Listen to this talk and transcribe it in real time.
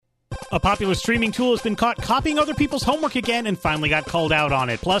A popular streaming tool has been caught copying other people's homework again and finally got called out on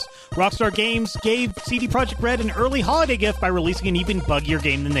it. Plus, Rockstar Games gave CD Projekt Red an early holiday gift by releasing an even buggier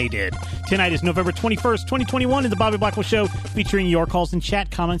game than they did. Tonight is November 21st, 2021, and the Bobby Blackwell Show, featuring your calls and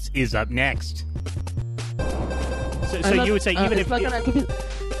chat comments, is up next. So you would say even if...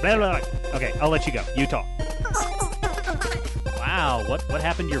 Okay, I'll let you go. You talk. Wow, what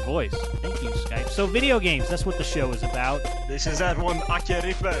happened to your voice? Thank you, Skype. So video games, that's what the show is about. This is that one Ake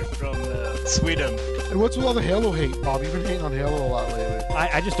Ripper from Sweden. And what's with all the Halo hate, Bob? You've been hating on Halo a lot lately.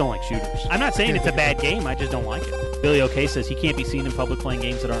 I just don't like shooters. I'm not saying it's a bad game, I just don't like it. Billy OK says he can't be seen in public playing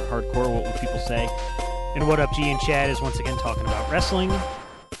games that aren't hardcore. What will people say? And What Up G and Chad is once again talking about wrestling.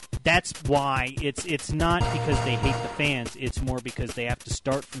 That's why it's not because they hate the fans, it's more because they have to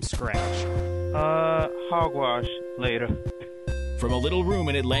start from scratch. Hogwash later. From a little room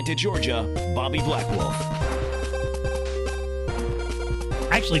in Atlanta, Georgia, Bobby Blackwolf.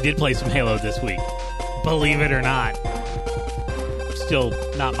 I actually did play some Halo this week. Believe it or not. Still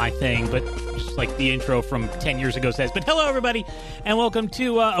not my thing, but just like the intro from 10 years ago says. But hello, everybody, and welcome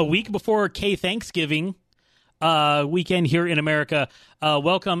to a week before Thanksgiving weekend here in America.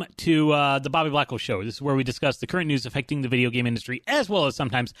 Welcome to the Bobby Blackwell Show. This is where we discuss the current news affecting the video game industry, as well as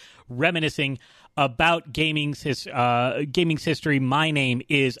sometimes reminiscing about gaming's history. My name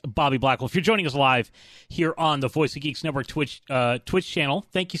is Bobby Blackwell. If you're joining us live here on the Voice of Geeks Network Twitch channel,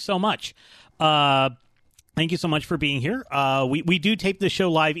 thank you so much. Thank you so much for being here. We do tape the show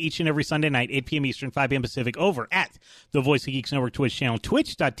live each and every Sunday night, 8 p.m. Eastern, 5 p.m. Pacific, over at the Voice of Geeks Network Twitch channel,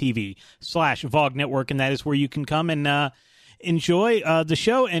 twitch.tv/VOG Network, and that is where you can come and enjoy the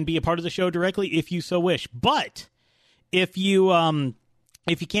show and be a part of the show directly if you so wish. But if you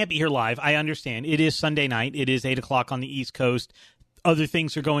can't be here live, I understand. It is Sunday night. It is 8 o'clock on the East Coast. Other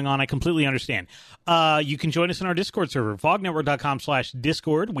things are going on. I completely understand. You can join us in our Discord server,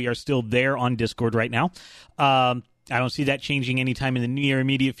 vognetwork.com/Discord. We are still there on Discord right now. I don't see that changing anytime in the near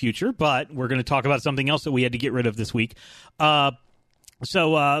immediate future, but we're going to talk about something else that we had to get rid of this week. But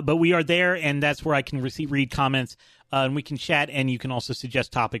we are there, and that's where I can read comments, and we can chat, and you can also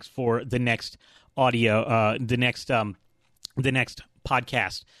suggest topics for the next audio, the next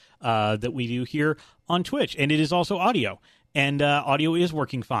podcast that we do here on Twitch. And it is also audio. And audio is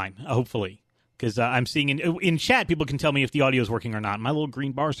working fine, hopefully, because I'm seeing in chat, people can tell me if the audio is working or not. My little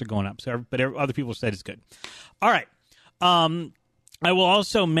green bars are going up, but other people said it's good. All right. I will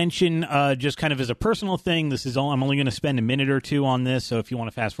also mention, just kind of as a personal thing, I'm only going to spend a minute or two on this, so if you want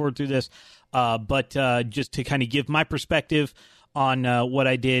to fast forward through this, but just to kind of give my perspective on what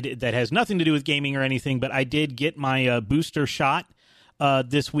I did that has nothing to do with gaming or anything, but I did get my booster shot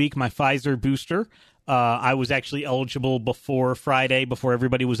this week, my Pfizer booster. I was actually eligible before Friday, before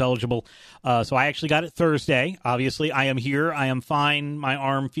everybody was eligible. So I actually got it Thursday. Obviously, I am here. I am fine. My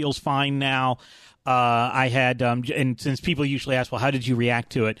arm feels fine now. I had, and since people usually ask, well, how did you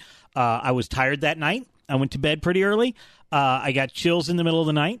react to it? I was tired that night. I went to bed pretty early. I got chills in the middle of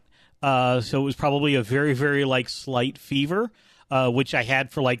the night. So it was probably a very, very slight fever. Which I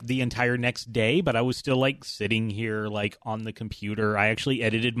had for the entire next day, but I was still sitting here on the computer. I actually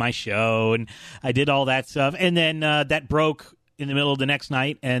edited my show and I did all that stuff. And then that broke in the middle of the next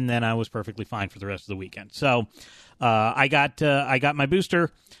night, and then I was perfectly fine for the rest of the weekend. So I got my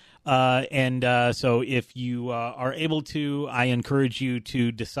booster. So if you are able to, I encourage you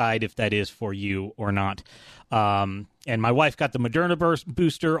to decide if that is for you or not. And my wife got the Moderna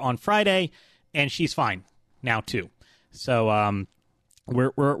booster on Friday, and she's fine now too. So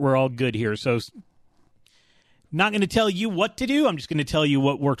we're all good here. So not going to tell you what to do. I'm just going to tell you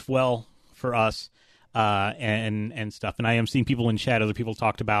what worked well for us and stuff. And I am seeing people in chat. Other people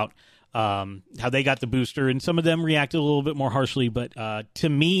talked about how they got the booster, and some of them reacted a little bit more harshly. But to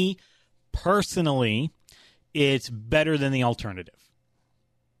me personally, it's better than the alternative.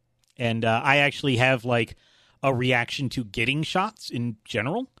 And I actually have a reaction to getting shots in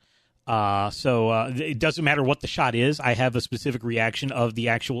general. So it doesn't matter what the shot is. I have a specific reaction of the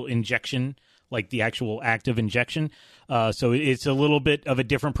actual injection, the actual act of injection. So it's a little bit of a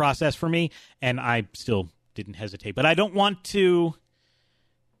different process for me, and I still didn't hesitate. But I don't want to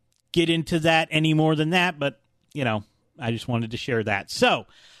get into that any more than that, but, I just wanted to share that. So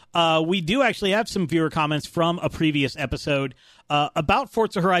we do actually have some viewer comments from a previous episode about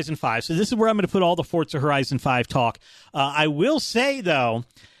Forza Horizon 5. So this is where I'm going to put all the Forza Horizon 5 talk. I will say, though,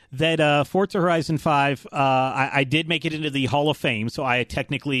 that Forza Horizon 5, I did make it into the Hall of Fame, so I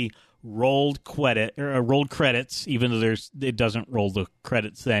technically rolled credits, even though it doesn't roll the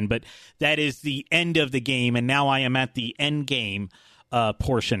credits then. But that is the end of the game, and now I am at the end game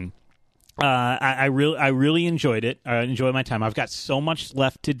portion I really enjoyed it. I enjoyed my time. I've got so much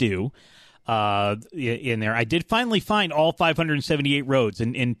left to do in there. I did finally find all 578 roads,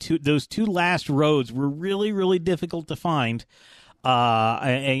 and those two last roads were really, really difficult to find.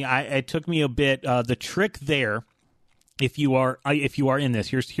 It took me a bit. The trick there, if you are in this,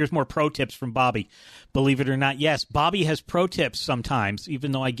 here's more pro tips from Bobby. Believe it or not, yes, Bobby has pro tips sometimes,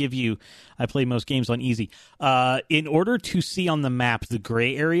 even though I play most games on easy. In order to see on the map the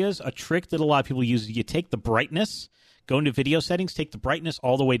gray areas, a trick that a lot of people use is you take the brightness, go into video settings, take the brightness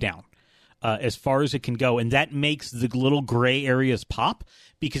all the way down, as far as it can go, and that makes the little gray areas pop,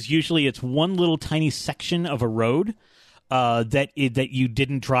 because usually it's one little tiny section of a road that you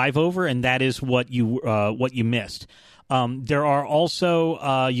didn't drive over, and that is what you missed. There are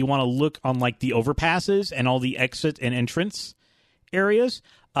also you want to look on like the overpasses and all the exit and entrance areas.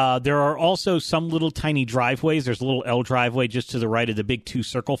 There are also some little tiny driveways. There's a little L driveway just to the right of the big 2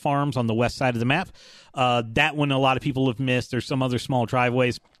 circle farms on the west side of the map. That one a lot of people have missed. There's some other small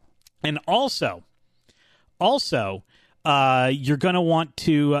driveways. And also, you're going to want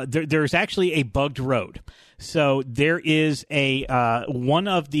to there's actually a bugged road. So there is a one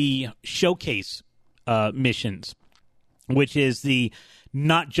of the showcase missions, which is the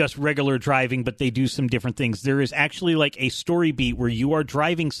not just regular driving, but they do some different things. There is actually like a story beat where you are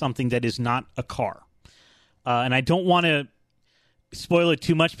driving something that is not a car. And I don't want to spoil it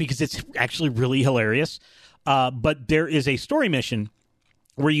too much because it's actually really hilarious. But there is a story mission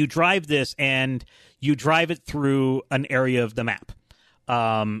where you drive this and you drive it through an area of the map.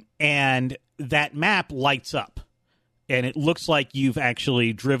 And that map lights up. And it looks like you've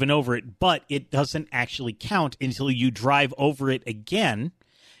actually driven over it, but it doesn't actually count until you drive over it again.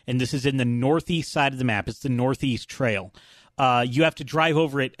 And this is in the northeast side of the map. It's the Northeast Trail. You have to drive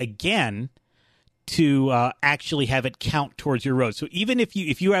over it again to actually have it count towards your road. So even if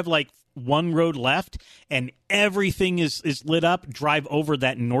you have like one road left and everything is lit up, drive over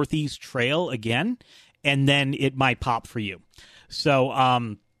that Northeast Trail again, and then it might pop for you. So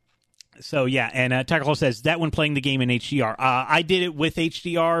yeah, and Tackle says that when playing the game in HDR. I did it with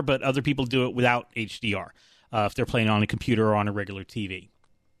HDR, but other people do it without HDR if they're playing on a computer or on a regular TV.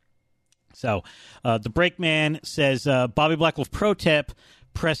 So the Breakman says, Bobby Blackwolf pro tip,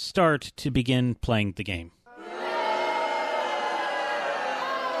 press start to begin playing the game.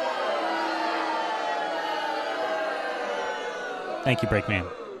 Thank you, Breakman.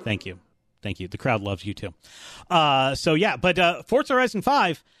 Thank you. The crowd loves you too. So yeah, but Forza Horizon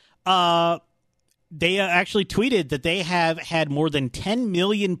 5... they actually tweeted that they have had more than 10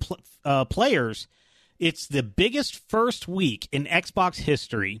 million players. It's the biggest first week in Xbox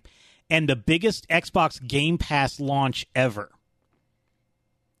history and the biggest Xbox Game Pass launch ever.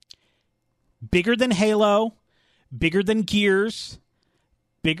 Bigger than Halo, bigger than Gears,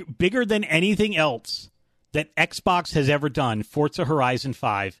 bigger than anything else that Xbox has ever done. Forza Horizon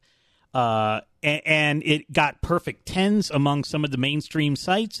 5. And it got perfect 10s among some of the mainstream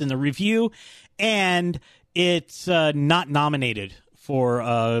sites in the review, and it's not nominated for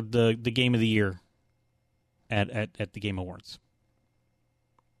the Game of the Year at the Game Awards.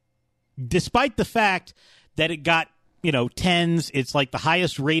 Despite the fact that it got 10s, it's like the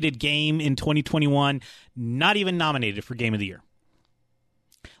highest rated game in 2021, not even nominated for Game of the Year.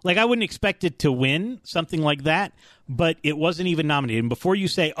 Like, I wouldn't expect it to win something like that, but it wasn't even nominated. And before you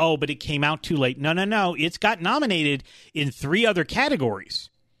say, oh, but it came out too late. No. It's got nominated in 3 other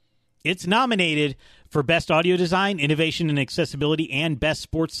categories. It's nominated for Best Audio Design, Innovation and Accessibility, and Best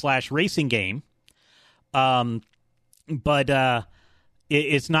Sports/Racing Game. But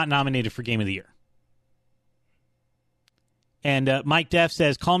it's not nominated for Game of the Year. And Mike Def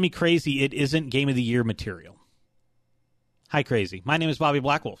says, call me crazy, it isn't Game of the Year material. Hi, crazy. My name is Bobby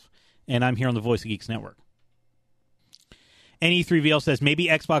Blackwolf, and I'm here on the Voice of Geeks Network. NE3VL says, maybe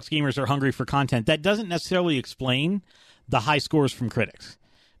Xbox gamers are hungry for content. That doesn't necessarily explain the high scores from critics,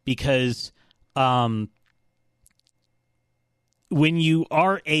 because when you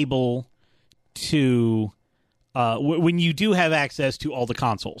are able to... when you do have access to all the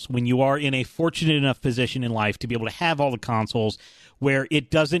consoles, when you are in a fortunate enough position in life to be able to have all the consoles where it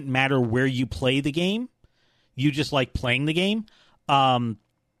doesn't matter where you play the game, you just like playing the game,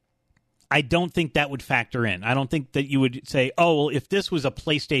 I don't think that would factor in. I don't think that you would say, oh, well, if this was a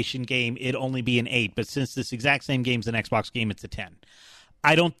PlayStation game, it'd only be an 8, but since this exact same game's an Xbox game, it's a 10.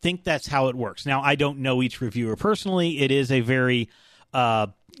 I don't think that's how it works. Now, I don't know each reviewer personally. It is a very,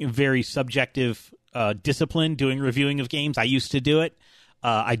 very subjective discipline doing reviewing of games. I used to do it.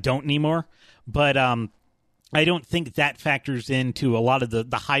 I don't anymore. But I don't think that factors into a lot of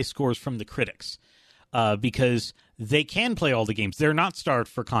the high scores from the critics, because they can play all the games. They're not starved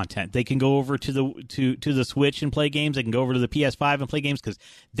for content. They can go over to the Switch and play games. They can go over to the PS5 and play games because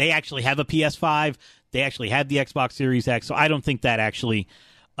they actually have a PS5. They actually have the Xbox Series X. So I don't think that actually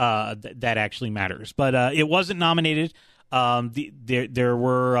matters. But it wasn't nominated. There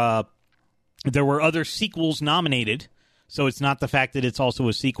were other sequels nominated, so it's not the fact that it's also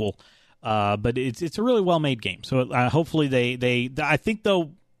a sequel. But it's a really well made game. So hopefully I think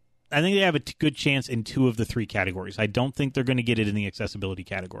they have a good chance in 2 of the 3 categories. I don't think they're going to get it in the accessibility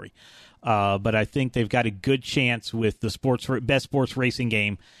category. But I think they've got a good chance with the best sports racing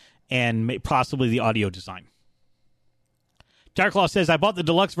game and possibly the audio design. Tireclaw says, I bought the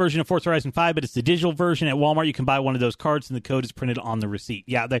deluxe version of Forza Horizon 5, but it's the digital version. At Walmart, you can buy one of those cards, and the code is printed on the receipt.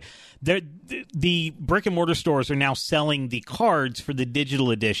 Yeah, the brick-and-mortar stores are now selling the cards for the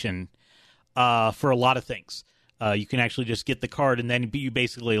digital edition for a lot of things. You can actually just get the card, and then you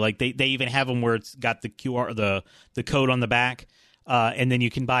basically, like, they even have them where it's got the QR, the code on the back, and then you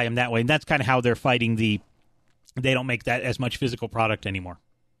can buy them that way. And that's kind of how they're fighting they don't make that as much physical product anymore.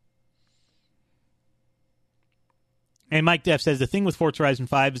 And Mike Def says, the thing with Forza Horizon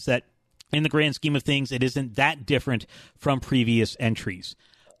 5 is that in the grand scheme of things, it isn't that different from previous entries.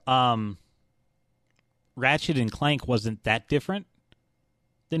 Ratchet and Clank wasn't that different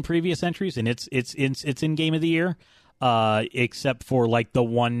than previous entries, and it's in Game of the Year, except for like the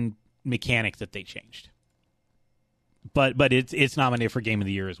one mechanic that they changed. But it's nominated for Game of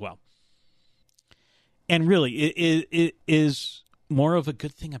the Year as well. And really, it is more of a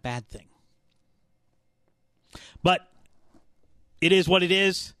good thing, a bad thing. But it is what it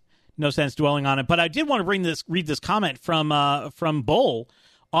is. No sense dwelling on it. But I did want to read this comment from Bull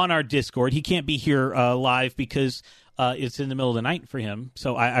on our Discord. He can't be here live because it's in the middle of the night for him.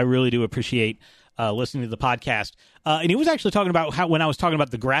 So I really do appreciate listening to the podcast. And he was actually talking about how, when I was talking about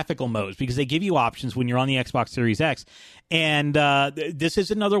the graphical modes, because they give you options when you're on the Xbox Series X. And this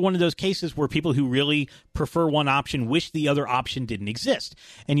is another one of those cases where people who really prefer one option wish the other option didn't exist.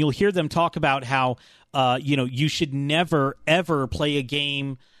 And you'll hear them talk about how, you should never, ever play a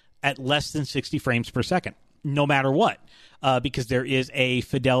game at less than 60 frames per second, no matter what, because there is a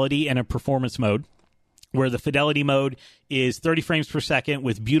fidelity and a performance mode, where the fidelity mode is 30 frames per second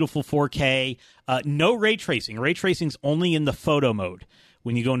with beautiful 4K, no ray tracing. Ray tracing's only in the photo mode.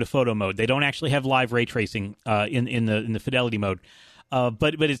 When you go into photo mode, they don't actually have live ray tracing in the fidelity mode,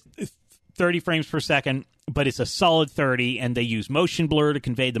 but it's 30 frames per second. But it's a solid 30, and they use motion blur to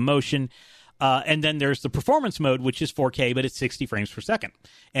convey the motion. And then there's the performance mode, which is 4K, but it's 60 frames per second,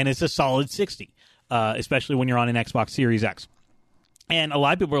 and it's a solid 60, especially when you're on an Xbox Series X. And a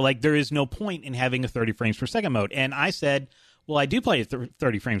lot of people are like, there is no point in having a 30 frames per second mode. And I said, well, I do play at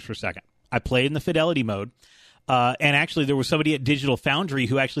 30 frames per second. I play in the fidelity mode. And actually, there was somebody at Digital Foundry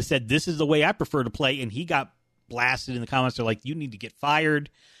who actually said, this is the way I prefer to play. And he got blasted in the comments. They're like, you need to get fired.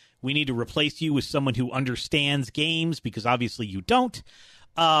 We need to replace you with someone who understands games, because obviously you don't.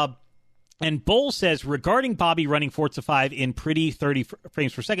 And Bull says, regarding Bobby running Forza 5 in pretty 30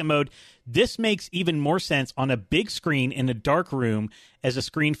 frames per second mode, this makes even more sense on a big screen in a dark room as a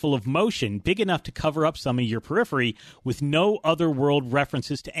screen full of motion, big enough to cover up some of your periphery with no other world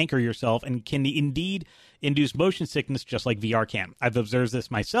references to anchor yourself, and can indeed induce motion sickness just like VR can. I've observed this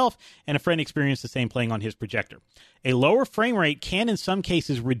myself, and a friend experienced the same playing on his projector. A lower frame rate can in some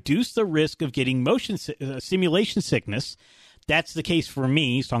cases reduce the risk of getting motion simulation sickness. That's the case for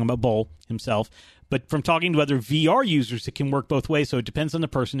me. He's talking about Bull himself. But from talking to other VR users, it can work both ways, so it depends on the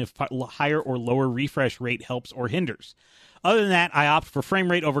person if higher or lower refresh rate helps or hinders. Other than that, I opt for frame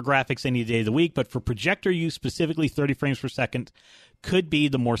rate over graphics any day of the week, but for projector use, specifically 30 frames per second could be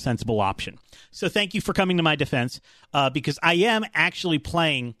the more sensible option. So thank you for coming to my defense, because I am actually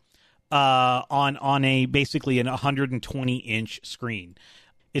playing on a basically an 120-inch screen.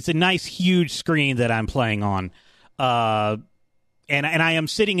 It's a nice, huge screen that I'm playing on. And I am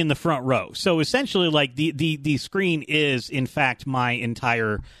sitting in the front row. So essentially, like, the screen is, in fact, my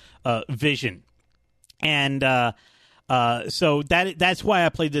entire vision. And so that's why I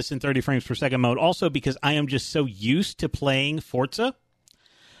played this in 30 frames per second mode. Also because I am just so used to playing Forza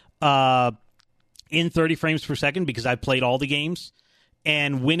in 30 frames per second, because I've played all the games.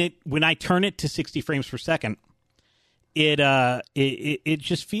 And when I turn it to 60 frames per second, it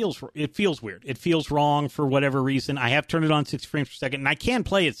just feels weird. It feels wrong for whatever reason. I have turned it on 60 frames per second, and I can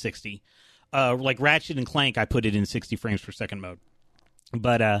play at 60. Like Ratchet and Clank, I put it in 60 frames per second mode.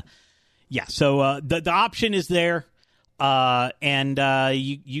 But yeah, so the option is there, and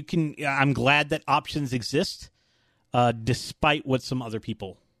you can. I'm glad that options exist, despite what some other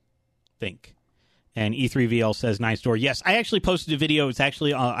people think. And E3VL says, nice door. Yes, I actually posted a video. It's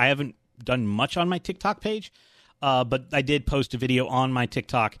actually I haven't done much on my TikTok page. but I did post a video on my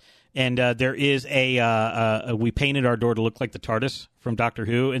TikTok, and there is we painted our door to look like the TARDIS from Doctor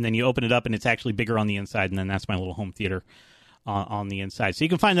Who, and then you open it up, and it's actually bigger on the inside, and then that's my little home theater on the inside. So you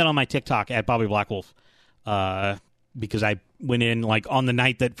can find that on my TikTok at Bobby Blackwolf, because I went in like on the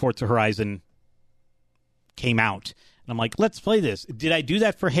night that Forza Horizon came out, and I'm like, let's play this. Did I do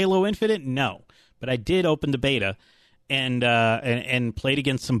that for Halo Infinite? No, but I did open the beta and played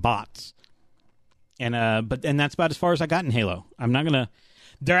against some bots. And that's about as far as I got in Halo. I'm not gonna.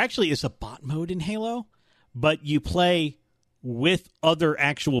 There actually is a bot mode in Halo, but you play with other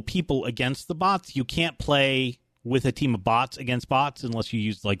actual people against the bots. You can't play with a team of bots against bots unless you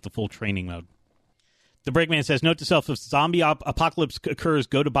use like the full training mode. The Breakman says, "Note to self: if zombie apocalypse occurs,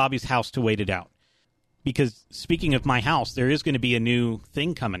 go to Bobby's house to wait it out." Because speaking of my house, there is going to be a new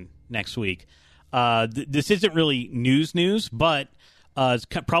thing coming next week. This isn't really news, but. It's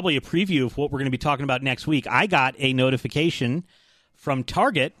probably a preview of what we're going to be talking about next week. I got a notification from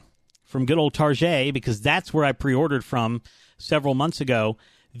Target, from good old Target, because that's where I pre-ordered from several months ago.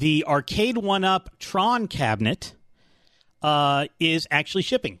 The Arcade 1-Up Tron cabinet is actually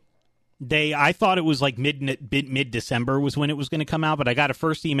shipping. I thought it was like mid-December was when it was going to come out, but I got a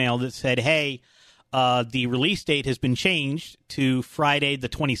first email that said, hey, the release date has been changed to Friday the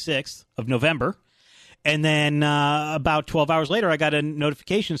 26th of November. And then about 12 hours later, I got a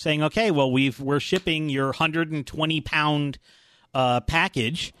notification saying, okay, well, we're shipping your 120-pound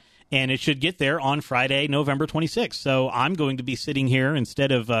package, and it should get there on Friday, November 26th. So I'm going to be sitting here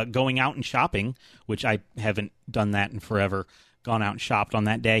instead of going out and shopping, which I haven't done that in forever, gone out and shopped on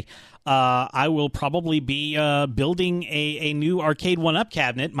that day. I will probably be building a new Arcade 1-Up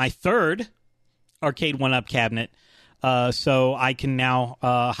cabinet, my third Arcade 1-Up cabinet, so I can now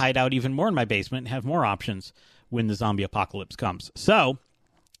hide out even more in my basement and have more options when the zombie apocalypse comes. So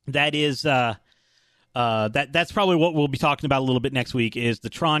that is that's probably what we'll be talking about a little bit next week is the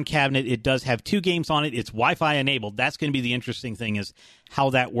Tron cabinet. It does have 2 games on it. It's Wi-Fi enabled. That's going to be the interesting thing is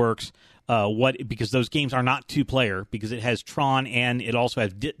how that works. Because those games are not 2-player because it has Tron and it also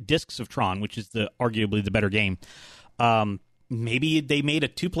has Discs of Tron, which is arguably the better game. Maybe they made a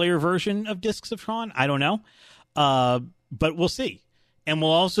 2-player version of Discs of Tron. I don't know. But we'll see. And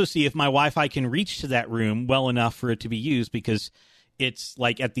we'll also see if my Wi-Fi can reach to that room well enough for it to be used because it's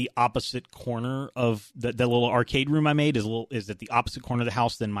like at the opposite corner of the little arcade room I made is at the opposite corner of the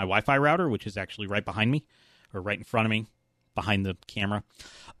house than my Wi-Fi router, which is actually right behind me or right in front of me behind the camera.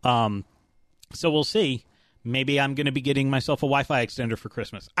 So we'll see. Maybe I'm going to be getting myself a Wi-Fi extender for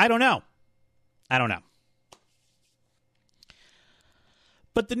Christmas. I don't know.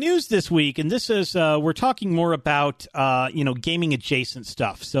 But the news this week, and this is, we're talking more about, gaming adjacent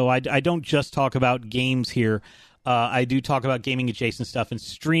stuff. So I don't just talk about games here. I do talk about gaming adjacent stuff, and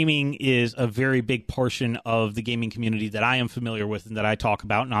streaming is a very big portion of the gaming community that I am familiar with and that I talk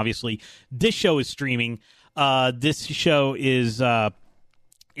about. And obviously, this show is streaming. This show is,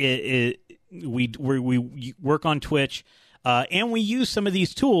 we work on Twitch, and we use some of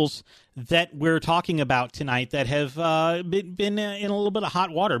these tools that we're talking about tonight that have been in a little bit of hot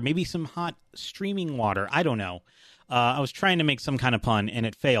water, maybe some hot streaming water. I don't know. I was trying to make some kind of pun, and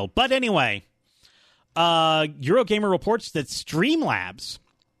it failed. But anyway, Eurogamer reports that Streamlabs,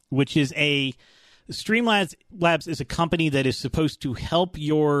 which is Streamlabs is a company that is supposed to help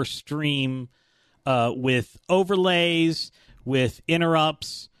your stream with overlays, with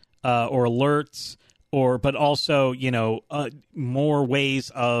interrupts or alerts, but also, more ways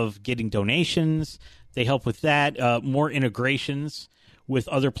of getting donations. They help with that, more integrations with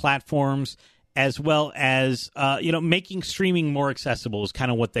other platforms, as well as, making streaming more accessible is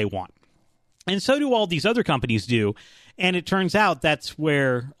kind of what they want. And so do all these other companies do. And it turns out that's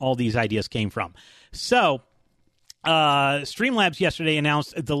where all these ideas came from. So Streamlabs yesterday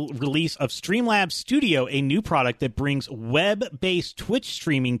announced the release of Streamlabs Studio, a new product that brings web-based Twitch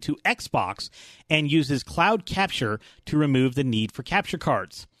streaming to Xbox and uses cloud capture to remove the need for capture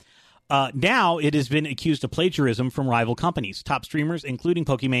cards. Now it has been accused of plagiarism from rival companies. Top streamers, including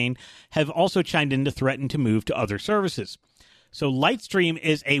Pokimane, have also chimed in to threaten to move to other services. So Lightstream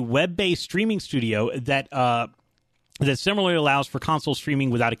is a web-based streaming studio that similarly allows for console streaming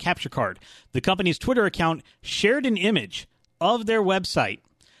without a capture card. The company's Twitter account shared an image of their website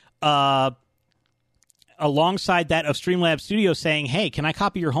alongside that of Streamlabs Studio saying, hey, can I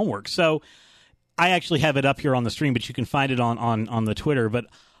copy your homework? So I actually have it up here on the stream, but you can find it on the Twitter. But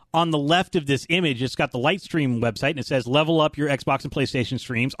on the left of this image, it's got the Lightstream website, and it says, level up your Xbox and PlayStation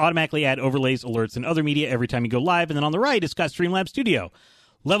streams, automatically add overlays, alerts, and other media every time you go live. And then on the right, it's got Streamlabs Studio.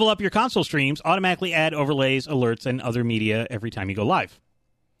 Level up your console streams, automatically add overlays, alerts, and other media every time you go live.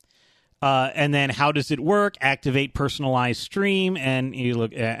 And then how does it work? Activate personalized stream, and you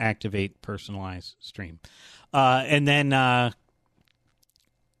look at activate personalized stream. And then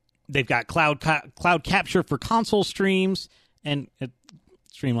they've got cloud capture for console streams, and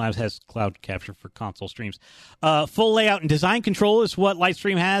Streamlabs has cloud capture for console streams. Full layout and design control is what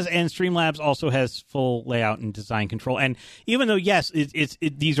Lightstream has, and Streamlabs also has full layout and design control. And even though, yes,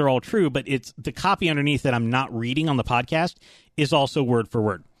 these are all true, but it's the copy underneath that I'm not reading on the podcast is also word for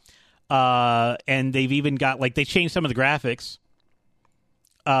word. And they've even got, like, they changed some of the graphics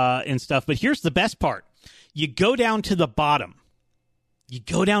and stuff. But here's the best part. You go down to the bottom.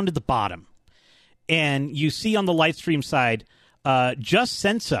 And you see on the Lightstream side, Just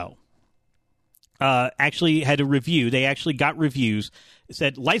Senso actually had a review. They actually got reviews. It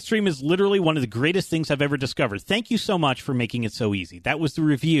said, Lightstream is literally one of the greatest things I've ever discovered. Thank you so much for making it so easy. That was the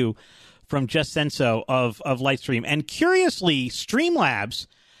review from Just Senso of Lightstream. And curiously, Streamlabs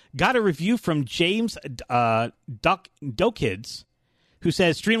got a review from James Dokids, who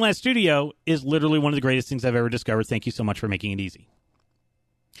says, Streamlabs Studio is literally one of the greatest things I've ever discovered. Thank you so much for making it easy.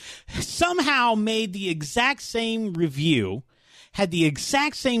 Somehow made the exact same review, had the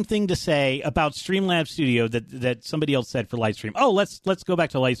exact same thing to say about Streamlabs Studio that somebody else said for Lightstream. Oh, let's go back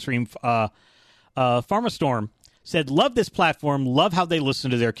to Lightstream. Pharmastorm said, love this platform, love how they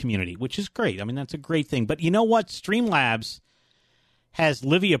listen to their community, which is great. I mean, that's a great thing. But you know what? Streamlabs has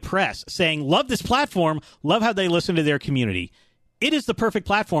Livia Press saying, love this platform, love how they listen to their community. It is the perfect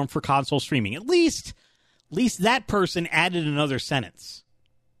platform for console streaming. At least that person added another sentence.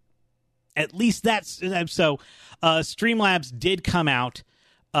 At least that's so. Streamlabs did come out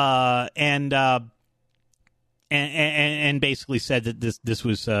and basically said that this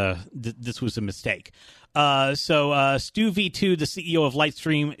was a mistake. So Stu V2, the CEO of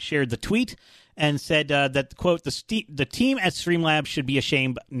Lightstream, shared the tweet and said that, quote, the team at Streamlabs should be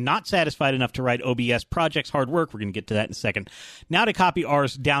ashamed, not satisfied enough to write OBS projects, hard work. We're going to get to that in a second. Now to copy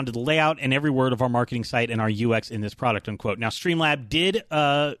ours down to the layout and every word of our marketing site and our UX in this product, unquote. Now, Streamlabs did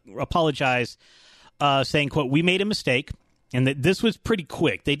apologize, saying, quote, we made a mistake, and that this was pretty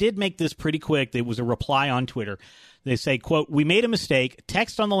quick. They did make this pretty quick. There was a reply on Twitter. They say, quote, we made a mistake.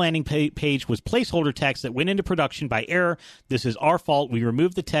 Text on the landing page was placeholder text that went into production by error. This is our fault. We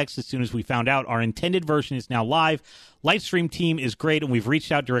removed the text as soon as we found out. Our intended version is now live. Lightstream team is great, and we've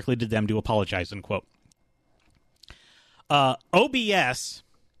reached out directly to them to apologize, unquote. OBS,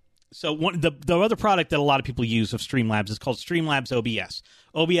 so the other product that a lot of people use of Streamlabs is called Streamlabs OBS.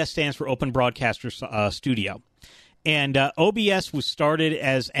 OBS stands for Open Broadcaster Studio. And OBS was started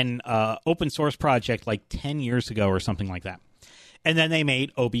as an open source project like 10 years ago or something like that. And then they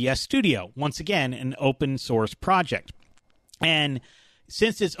made OBS Studio, once again, an open source project. And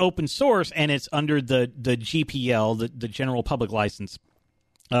since it's open source and it's under the GPL, the General Public License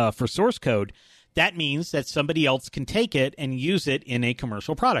for source code, that means that somebody else can take it and use it in a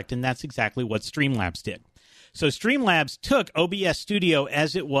commercial product. And that's exactly what Streamlabs did. So Streamlabs took OBS Studio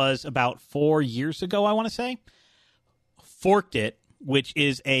as it was about 4 years ago, I want to say, forked it, which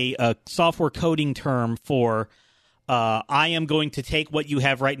is a software coding term for I am going to take what you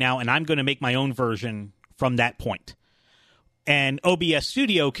have right now and I'm going to make my own version from that point. And OBS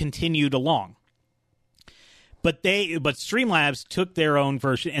Studio continued along. But Streamlabs took their own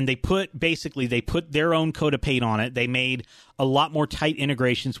version and they put their own Coda Paint on it. They made a lot more tight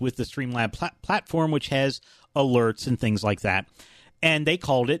integrations with the Streamlabs platform, which has alerts and things like that. And they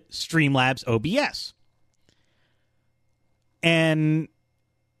called it Streamlabs OBS. And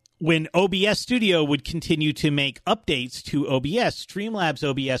when OBS Studio would continue to make updates to OBS, Streamlabs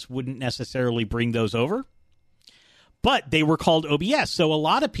OBS wouldn't necessarily bring those over. But they were called OBS. So a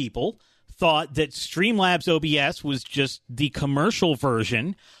lot of people thought that Streamlabs OBS was just the commercial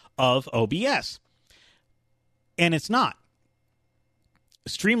version of OBS. And it's not.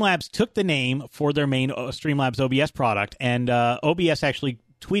 Streamlabs took the name for their main Streamlabs OBS product, and OBS actually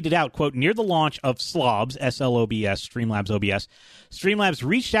tweeted out, quote, near the launch of Slobs, S-L-O-B-S, Streamlabs OBS, Streamlabs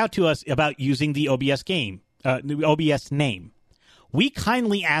reached out to us about using the OBS OBS name. We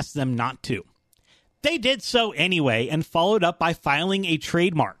kindly asked them not to. They did so anyway and followed up by filing a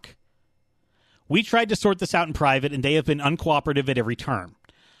trademark. We tried to sort this out in private, and they have been uncooperative at every turn,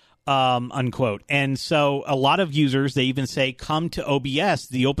 unquote. And so a lot of users, they even say, come to OBS,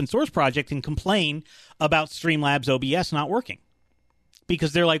 the open source project, and complain about Streamlabs OBS not working.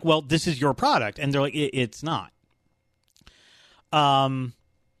 Because they're like, well, this is your product. And they're like, it's not. And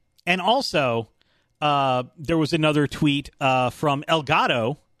also, there was another tweet from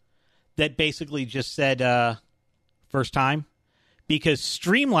Elgato that basically just said, first time, because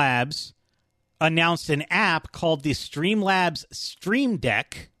Streamlabs announced an app called the Streamlabs Stream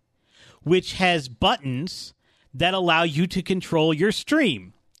Deck, which has buttons that allow you to control your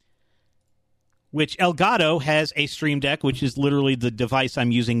stream. Which Elgato has a Stream Deck, which is literally the device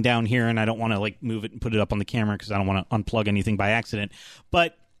I'm using down here, and I don't want to like move it and put it up on the camera because I don't want to unplug anything by accident.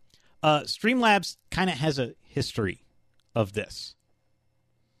 But Streamlabs kind of has a history of this.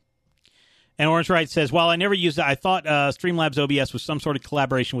 And Orange Wright says, while I never used it, I thought Streamlabs OBS was some sort of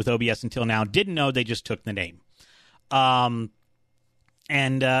collaboration with OBS until now. Didn't know they just took the name. And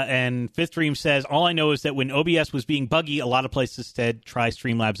Fifth Dream says, all I know is that when OBS was being buggy, a lot of places said try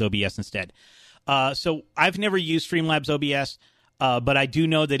Streamlabs OBS instead. So I've never used Streamlabs OBS, but I do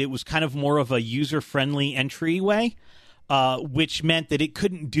know that it was kind of more of a user-friendly entryway, which meant that it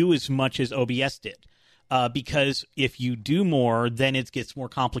couldn't do as much as OBS did. Because if you do more, then it gets more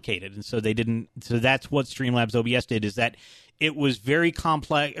complicated. And so they didn't. So that's what Streamlabs OBS did, is that it was very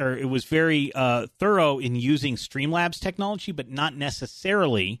complex, or it was very thorough in using Streamlabs technology, but not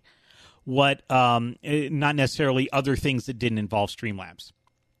necessarily not necessarily other things that didn't involve Streamlabs.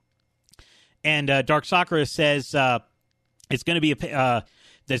 And Dark Sakura says it's going to be that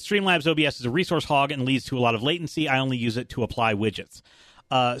Streamlabs OBS is a resource hog and leads to a lot of latency. I only use it to apply widgets.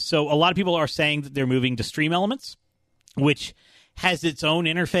 So a lot of people are saying that they're moving to Stream Elements, which has its own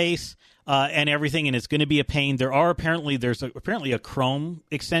interface and everything, and it's going to be a pain. There's apparently a Chrome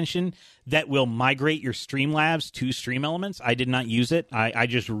extension that will migrate your Streamlabs to Stream Elements. I did not use it. I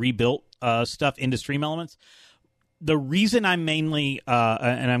just rebuilt stuff into Stream Elements. The reason I'm mainly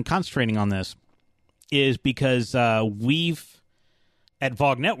and I'm concentrating on this is because we've at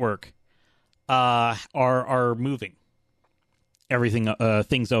VOG Network are moving everything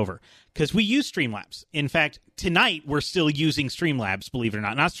things over because we use Streamlabs. In fact, tonight we're still using Streamlabs, believe it or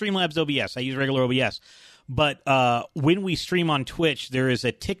not Streamlabs OBS. I use regular OBS, but when we stream on Twitch, there is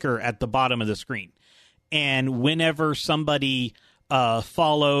a ticker at the bottom of the screen, and whenever somebody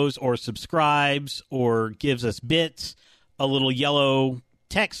follows or subscribes or gives us bits, a little yellow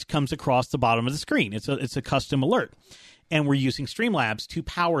text comes across the bottom of the screen. It's a custom alert, and we're using Streamlabs to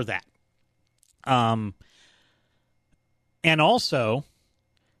power that. And also,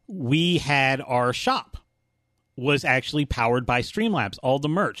 we had our shop was actually powered by Streamlabs. All the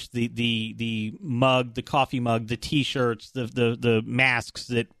merch, the mug, the coffee mug, the T-shirts, the masks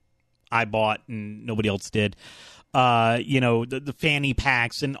that I bought and nobody else did. The fanny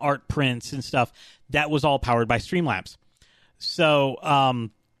packs and art prints and stuff, that was all powered by Streamlabs. So I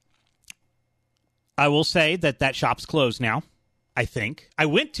will say that shop's closed now, I think. I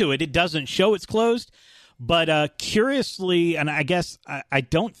went to it. It doesn't show it's closed. But curiously, and I guess I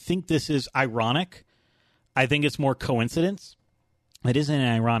don't think this is ironic. I think it's more coincidence. It isn't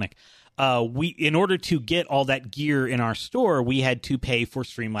ironic. In order to get all that gear in our store, we had to pay for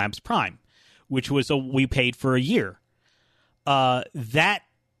Streamlabs Prime, which was we paid for a year. That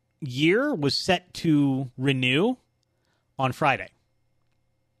year was set to renew on Friday,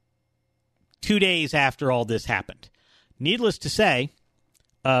 2 days after all this happened. Needless to say,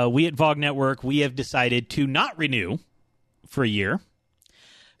 we at VOG Network, we have decided to not renew for a year.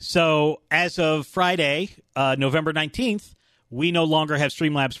 So as of Friday, November 19th, we no longer have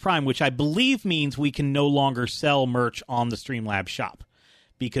Streamlabs Prime, which I believe means we can no longer sell merch on the Streamlabs shop,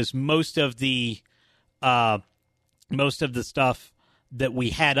 because most of the stuff that we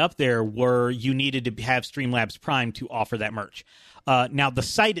had up there were you needed to have Streamlabs Prime to offer that merch. Now, the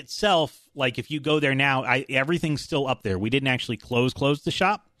site itself, like if you go there now, everything's still up there. We didn't actually close the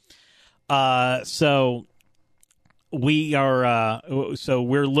shop. So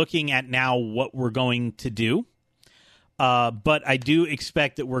we're looking at now what we're going to do. But I do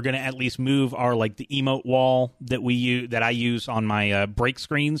expect that we're going to at least move our the emote wall that I use on my break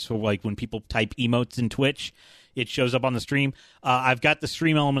screens. So like when people type emotes in Twitch, it shows up on the stream. I've got the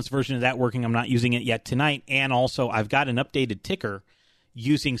Stream Elements version of that working. I'm not using it yet tonight. And also, I've got an updated ticker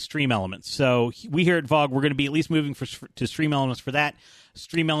using Stream Elements. So we here at VOG, we're going to be at least moving to Stream Elements for that.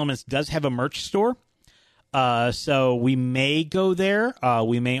 Stream Elements does have a merch store. So we may go there.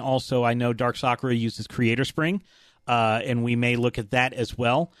 We may also, I know Dark Sakura uses Creator Spring, and we may look at that as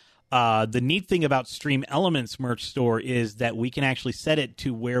well. The neat thing about Stream Elements merch store is that we can actually set it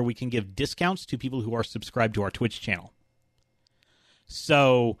to where we can give discounts to people who are subscribed to our Twitch channel.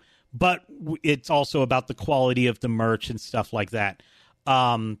 So, but it's also about the quality of the merch and stuff like that.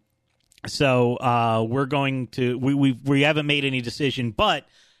 We're going to, we haven't made any decision, but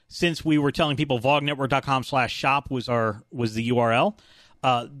since we were telling people vognetwork.com/shop was the URL,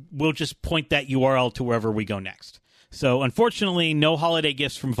 we'll just point that URL to wherever we go next. So, unfortunately, no holiday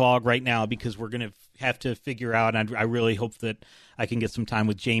gifts from VOG right now because we're going to have to figure out, and I really hope that I can get some time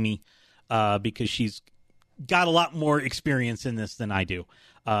with Jamie because she's got a lot more experience in this than I do.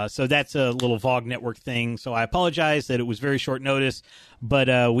 So that's a little VOG network thing. So I apologize that it was very short notice,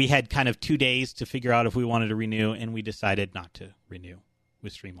 but we had kind of 2 days to figure out if we wanted to renew, and we decided not to renew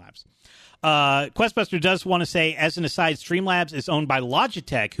with Streamlabs. Questbuster does want to say, as an aside, Streamlabs is owned by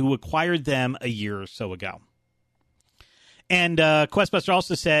Logitech, who acquired them a year or so ago. And Questbuster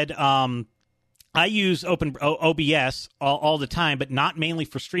also said, I use OBS all the time, but not mainly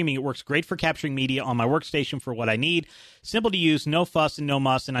for streaming. It works great for capturing media on my workstation for what I need. Simple to use, no fuss and no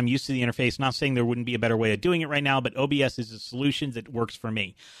muss, and I'm used to the interface. Not saying there wouldn't be a better way of doing it right now, but OBS is a solution that works for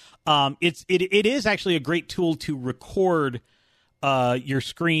me. It is actually a great tool to record your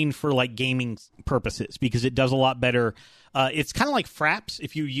screen for like gaming purposes, because it does a lot better. It's kind of like Fraps.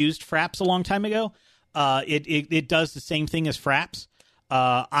 If you used Fraps a long time ago, it does the same thing as Fraps.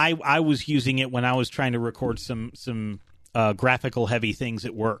 I was using it when I was trying to record some graphical heavy things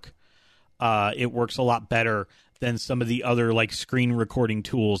at work. It works a lot better than some of the other like screen recording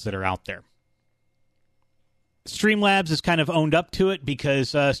tools that are out there. Streamlabs has kind of owned up to it,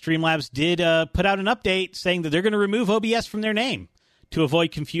 because Streamlabs did put out an update saying that they're going to remove OBS from their name to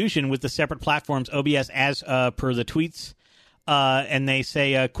avoid confusion with the separate platforms OBS as per the tweets. And they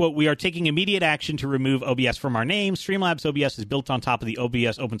say, quote, "We are taking immediate action to remove OBS from our name. Streamlabs OBS is built on top of the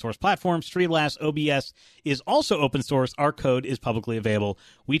OBS open source platform. Streamlabs OBS is also open source. Our code is publicly available.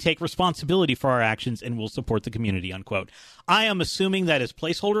 We take responsibility for our actions and will support the community," unquote. I am assuming that is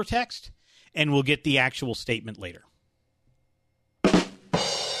placeholder text, and we'll get the actual statement later. How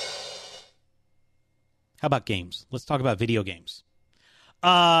about games? Let's talk about video games.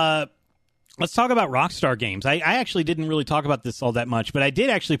 Let's talk about Rockstar games. I actually didn't really talk about this all that much, but I did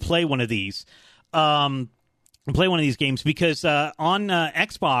actually play one of these. Games because on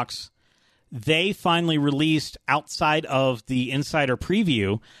Xbox, they finally released, outside of the insider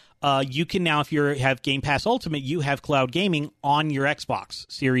preview, you can now, if you have Game Pass Ultimate, you have cloud gaming on your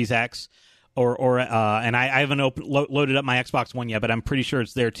Xbox Series X, and I haven't loaded up my Xbox One yet, but I'm pretty sure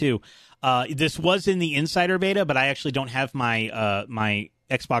it's there too. This was in the insider beta, but I actually don't have my my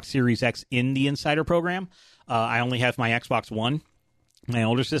Xbox Series X in the insider program. I only have my Xbox One, my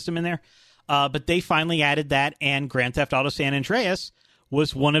older system, in there. But they finally added that, and Grand Theft Auto San Andreas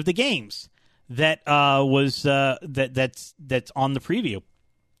was one of the games that that's on the preview,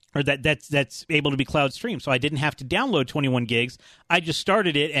 or that's able to be cloud streamed. So I didn't have to download 21 gigs. I just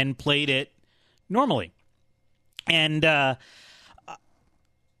started it and played it normally. And I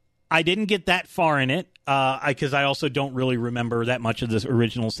didn't get that far in it, because I also don't really remember that much of this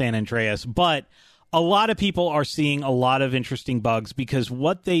original San Andreas. But a lot of people are seeing a lot of interesting bugs, because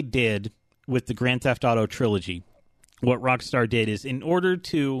what they did with the Grand Theft Auto trilogy, what Rockstar did is, in order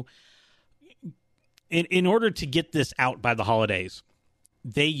to get this out by the holidays,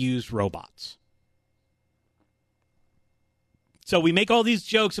 they used robots. So we make all these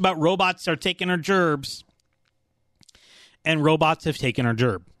jokes about robots are taking our gerbs, and robots have taken our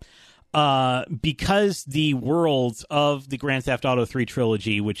gerb. Because the worlds of the Grand Theft Auto 3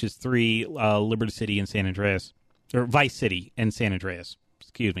 trilogy, which is 3, Liberty City and San Andreas, or Vice City and San Andreas,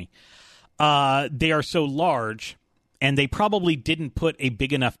 excuse me, they are so large, and they probably didn't put a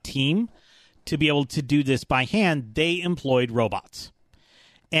big enough team to be able to do this by hand. They employed robots.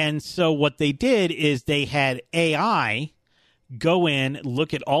 And so what they did is they had AI go in,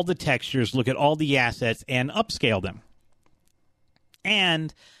 look at all the textures, look at all the assets, and upscale them.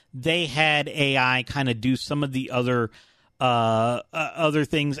 And they had AI kind of do some of the other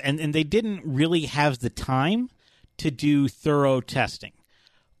things, and they didn't really have the time to do thorough testing.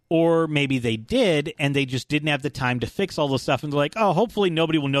 Or maybe they did, and they just didn't have the time to fix all the stuff, and they're like, oh, hopefully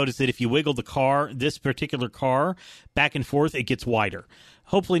nobody will notice that if you wiggle the car, this particular car, back and forth, it gets wider.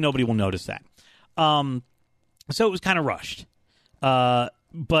 Hopefully nobody will notice that. So it was kind of rushed.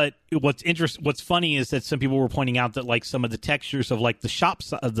 But what's funny is that some people were pointing out that, like, some of the textures of, like, the shops,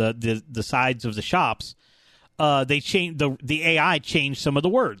 the sides of the shops, they changed, the AI changed some of the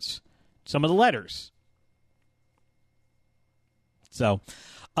words, some of the letters. So,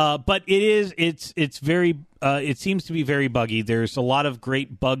 but it's very, it seems to be very buggy. There's a lot of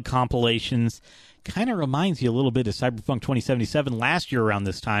great bug compilations. Kind of reminds you a little bit of Cyberpunk 2077 last year around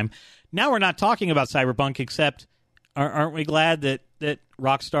this time. Now we're not talking about Cyberpunk, except aren't we glad that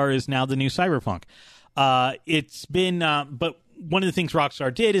Rockstar is now the new Cyberpunk? It's been, but one of the things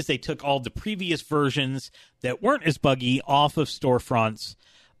Rockstar did is they took all the previous versions that weren't as buggy off of storefronts.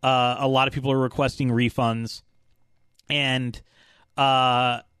 A lot of people are requesting refunds, and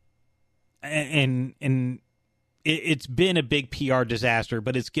it's been a big PR disaster,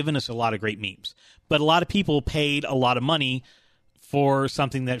 but it's given us a lot of great memes. But a lot of people paid a lot of money for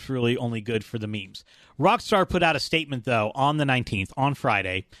something that's really only good for the memes. Rockstar put out a statement, though, on the 19th, on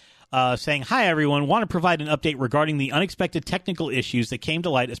Friday, saying, "Hi, everyone. Want to provide an update regarding the unexpected technical issues that came to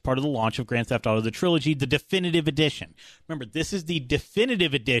light as part of the launch of Grand Theft Auto: The Trilogy, the Definitive Edition." Remember, this is the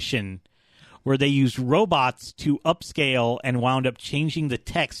Definitive Edition where they used robots to upscale and wound up changing the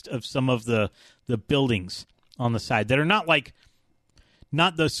text of some of the buildings on the side that are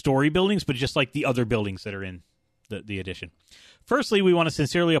not the story buildings, but just like the other buildings that are in the edition. Firstly, we want to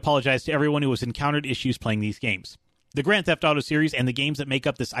sincerely apologize to everyone who has encountered issues playing these games. The Grand Theft Auto series and the games that make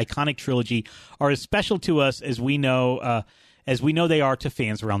up this iconic trilogy are as special to us as we know they are to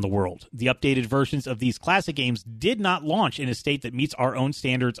fans around the world. The updated versions of these classic games did not launch in a state that meets our own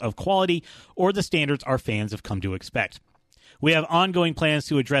standards of quality or the standards our fans have come to expect. We have ongoing plans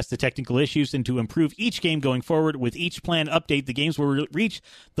to address the technical issues and to improve each game going forward. With each planned update, the games will reach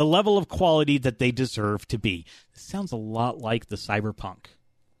the level of quality that they deserve to be. This sounds a lot like the Cyberpunk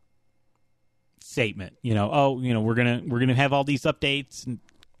statement. We're gonna have all these updates. And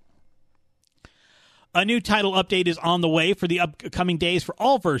a new title update is on the way for the upcoming days for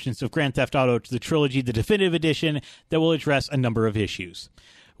all versions of Grand Theft Auto to the Trilogy, the Definitive Edition, that will address a number of issues.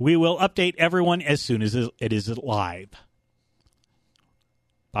 We will update everyone as soon as it is live.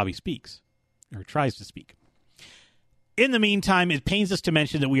 Bobby speaks, or tries to speak. In the meantime, it pains us to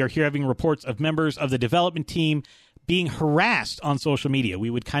mention that we are hearing reports of members of the development team being harassed on social media. We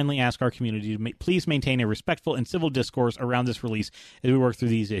would kindly ask our community to please maintain a respectful and civil discourse around this release as we work through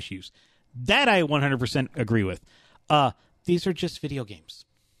these issues. That I 100% agree with. These are just video games.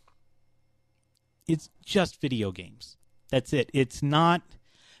 It's just video games. That's it. It's not...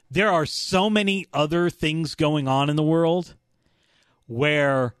 There are so many other things going on in the world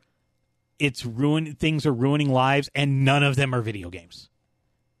where things are ruining lives, and none of them are video games.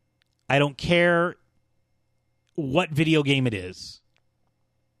 I don't care what video game it is.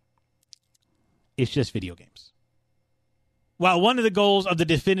 It's just video games. While one of the goals of the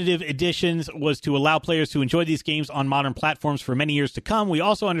definitive editions was to allow players to enjoy these games on modern platforms for many years to come, we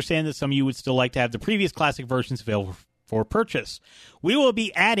also understand that some of you would still like to have the previous classic versions available for purchase. We will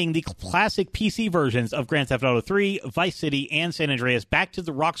be adding the classic PC versions of Grand Theft Auto 3, Vice City, and San Andreas back to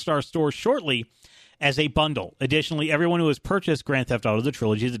the Rockstar store shortly as a bundle. Additionally, everyone who has purchased Grand Theft Auto: The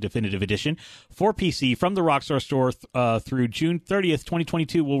Trilogy, the Definitive Edition, for PC from the Rockstar store through June 30th,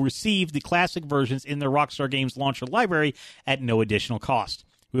 2022, will receive the classic versions in their Rockstar Games launcher library at no additional cost.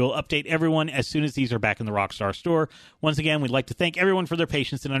 We will update everyone as soon as these are back in the Rockstar store. Once again, we'd like to thank everyone for their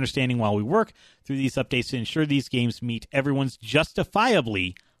patience and understanding while we work through these updates to ensure these games meet everyone's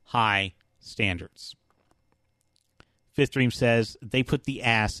justifiably high standards. Fifth Dream says, they put the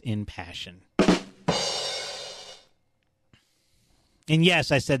ass in passion. And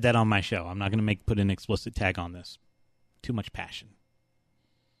yes, I said that on my show. I'm not going to put an explicit tag on this. Too much passion.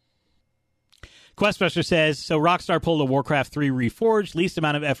 Questbuster says, so Rockstar pulled a Warcraft 3 Reforged, least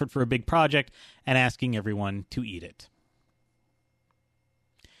amount of effort for a big project, and asking everyone to eat it.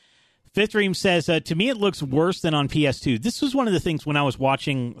 Fifth Dream says, to me it looks worse than on PS2. This was one of the things when I was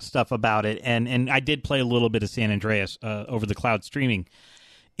watching stuff about it, and I did play a little bit of San Andreas over the cloud streaming,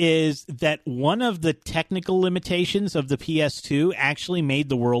 is that one of the technical limitations of the PS2 actually made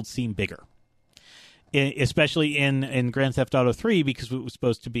the world seem bigger. Especially in Grand Theft Auto 3, because it was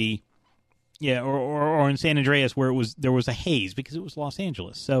supposed to be... Yeah, or in San Andreas where there was a haze because it was Los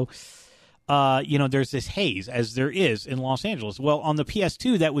Angeles. So, there's this haze as there is in Los Angeles. Well, on the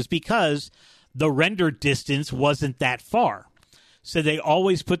PS2, that was because the render distance wasn't that far. So they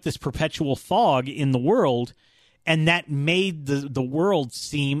always put this perpetual fog in the world, and that made the world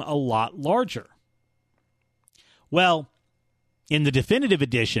seem a lot larger. Well, in the Definitive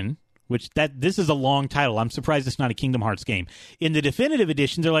Edition... this is a long title. I'm surprised it's not a Kingdom Hearts game. In the Definitive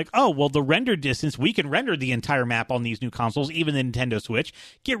Edition, they're like, oh, well, the render distance, we can render the entire map on these new consoles, even the Nintendo Switch.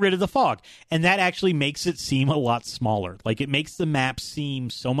 Get rid of the fog. And that actually makes it seem a lot smaller. Like, it makes the map seem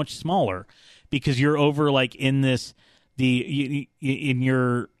so much smaller because you're over, like, in the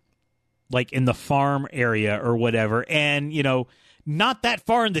farm area or whatever. And, not that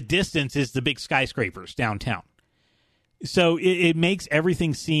far in the distance is the big skyscrapers downtown. So it makes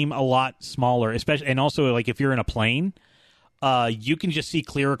everything seem a lot smaller, especially, and also like if you're in a plane, you can just see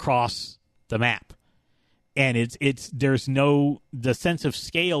clear across the map, and the sense of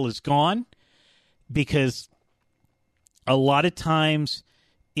scale is gone because a lot of times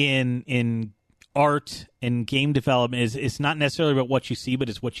in art and game development it's not necessarily about what you see, but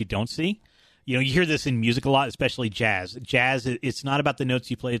it's what you don't see. You hear this in music a lot, especially jazz. Jazz, it's not about the notes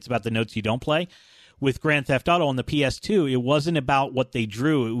you play; it's about the notes you don't play. With Grand Theft Auto on the PS2, it wasn't about what they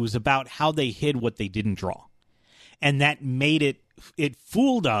drew. It was about how they hid what they didn't draw. And that made it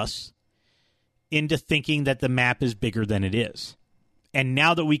fooled us into thinking that the map is bigger than it is. And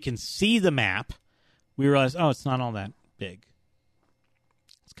now that we can see the map, we realize, oh, it's not all that big.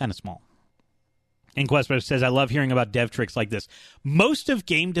 It's kind of small. And Questbro says, I love hearing about dev tricks like this. Most of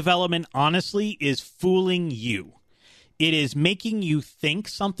game development, honestly, is fooling you. It is making you think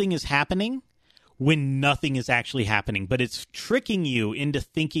something is happening when nothing is actually happening. But it's tricking you into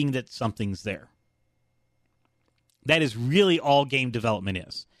thinking that something's there. That is really all game development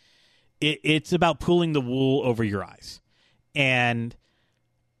is. It's about pulling the wool over your eyes. And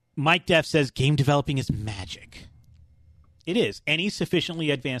Mike Def says, game developing is magic. It is. Any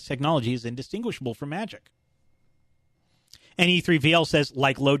sufficiently advanced technology is indistinguishable from magic. And E3VL says,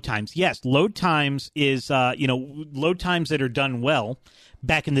 like load times. Yes, load times is, load times that are done well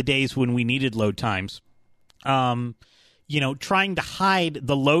back in the days when we needed load times. Trying to hide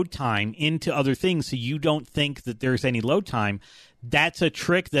the load time into other things so you don't think that there's any load time, that's a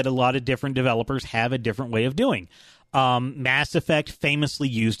trick that a lot of different developers have a different way of doing. Mass Effect famously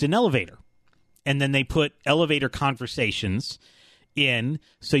used an elevator. And then they put elevator conversations in,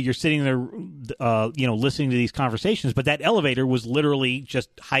 so you're sitting there, listening to these conversations, but that elevator was literally just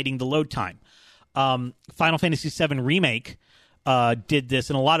hiding the load time. Final Fantasy VII Remake did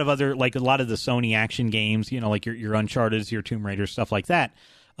this, and a lot of other, like a lot of the Sony action games, like your Uncharted, your Tomb Raider, stuff like that.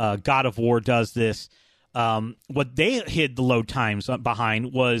 God of War does this. What they hid the load times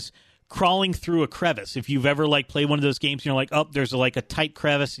behind was crawling through a crevice. If you've ever played one of those games, there's a tight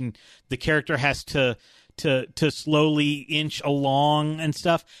crevice and the character has to slowly inch along and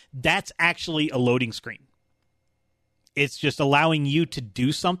stuff. That's actually a loading screen. It's just allowing you to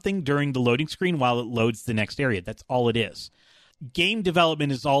do something during the loading screen while it loads the next area. That's all it is. Game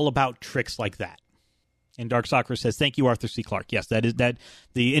development is all about tricks like that. And Dark Soccer says, thank you, Arthur C. Clarke. Yes, that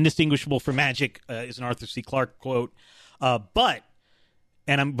the indistinguishable from magic is an Arthur C. Clarke quote.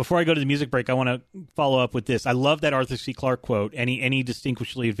 Before I go to the music break, I want to follow up with this. I love that Arthur C. Clarke quote, any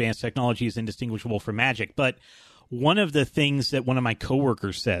distinguishably advanced technology is indistinguishable from magic. But one of the things that one of my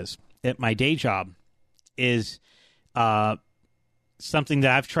coworkers says at my day job is something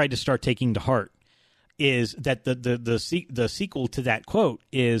that I've tried to start taking to heart, is that the sequel to that quote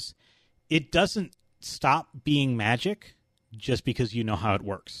is, it doesn't stop being magic just because you know how it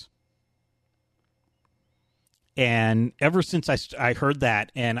works. And ever since I heard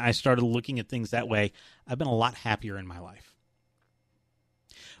that and I started looking at things that way, I've been a lot happier in my life.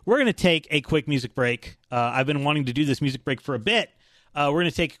 We're going to take a quick music break. I've been wanting to do this music break for a bit. We're going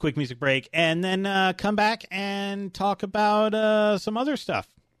to take a quick music break and then come back and talk about some other stuff.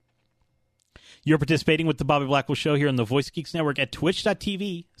 You're participating with the Bobby Blackwell Show here on the Voice Geeks Network at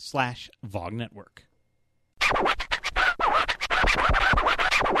twitch.tv/VOG Network.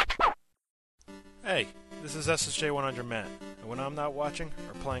 Hey, this is SSJ 100 Matt, and when I'm not watching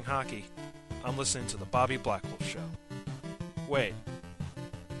or playing hockey, I'm listening to the Bobby Blackwell Show. Wait,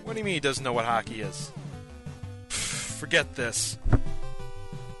 what do you mean he doesn't know what hockey is? Forget this.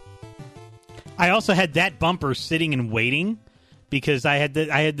 I also had that bumper sitting and waiting because I had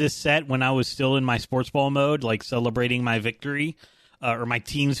this set when I was still in my sports ball mode, celebrating my victory, or my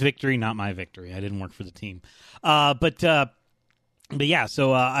team's victory, not my victory. I didn't work for the team. But yeah,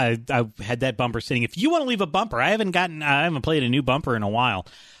 so I had that bumper sitting. If you want to leave a bumper, I haven't played a new bumper in a while.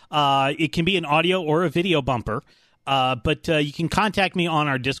 It can be an audio or a video bumper. But you can contact me on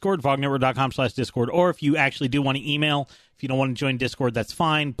our Discord, vognetwork.com/Discord, or if you actually do want to email, if you don't want to join Discord, that's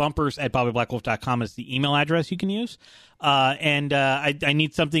fine. bumpers@bobbyblackwolf.com is the email address you can use. I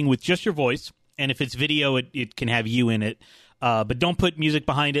need something with just your voice, and if it's video, it can have you in it. But don't put music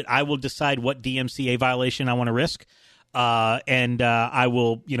behind it. I will decide what DMCA violation I want to risk, and I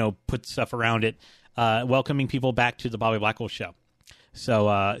will, put stuff around it, welcoming people back to the Bobby Blackwell Show.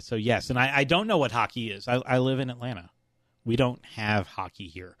 So yes, and I don't know what hockey is. I live in Atlanta. We don't have hockey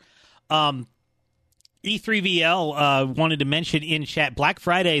here. E3VL wanted to mention in chat, Black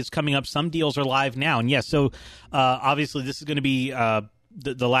Friday is coming up. Some deals are live now. And yes, so obviously this is going to be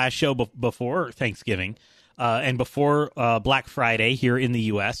the last show before Thanksgiving and before Black Friday here in the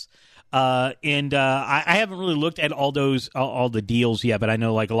U.S. I haven't really looked at all the deals yet, but I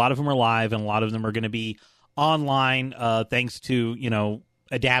know a lot of them are live and a lot of them are going to be online, thanks to,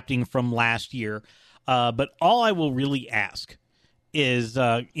 adapting from last year. But all I will really ask is,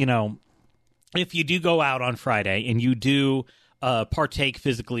 if you do go out on Friday and you do partake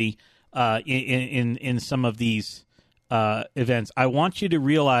physically in some of these events, I want you to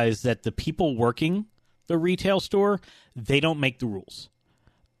realize that the people working the retail store, they don't make the rules.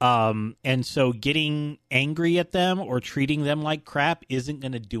 And so getting angry at them or treating them like crap isn't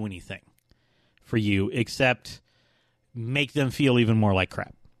going to do anything for you, except make them feel even more like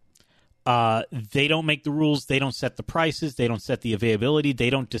crap. They don't make the rules. They don't set the prices. They don't set the availability. They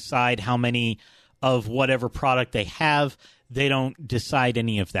don't decide how many of whatever product they have. They don't decide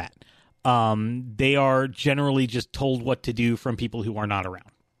any of that. They are generally just told what to do from people who are not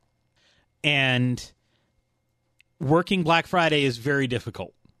around. And working Black Friday is very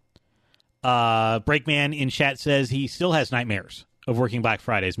difficult. Breakman in chat says he still has nightmares of working Black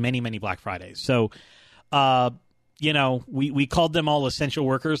Fridays, many, many Black Fridays. So, we called them all essential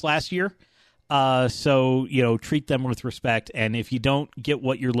workers last year. So, treat them with respect. And if you don't get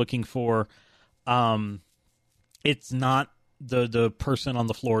what you're looking for, it's not the person on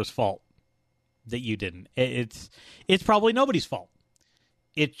the floor's fault that you didn't. It's probably nobody's fault.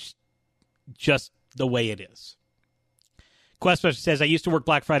 It's just the way it is. Questbuster says, I used to work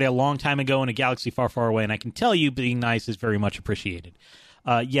Black Friday a long time ago in a galaxy far, far away, and I can tell you being nice is very much appreciated.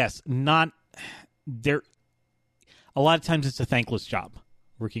 Yes, not there. A lot of times it's a thankless job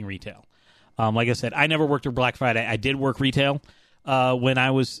working retail. Like I said, I never worked at Black Friday. I did work retail when I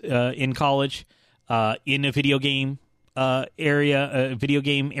was in college in a video game area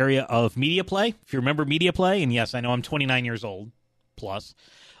of Media Play. If you remember Media Play, and yes, I know I'm 29 years old plus.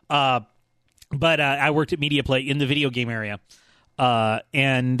 But I worked at Media Play in the video game area,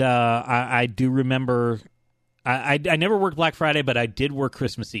 and I do remember I never worked Black Friday, but I did work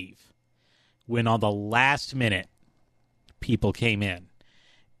Christmas Eve when on the last minute people came in,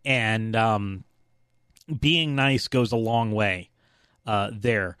 and being nice goes a long way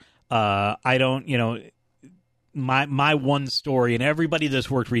there. I don't, my one story, and everybody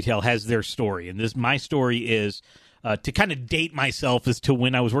that's worked retail has their story, and my story is. To kind of date myself as to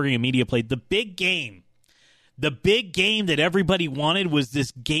when I was working at Media Play, the big game that everybody wanted was this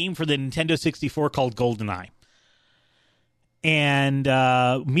game for the Nintendo 64 called GoldenEye. And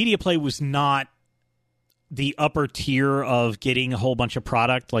Media Play was not the upper tier of getting a whole bunch of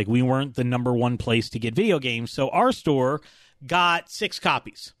product. Like, we weren't the number one place to get video games. So our store got 6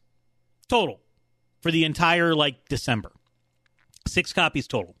 copies total for the entire, December. 6 copies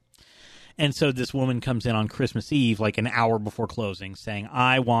total. And so this woman comes in on Christmas Eve, like an hour before closing, saying,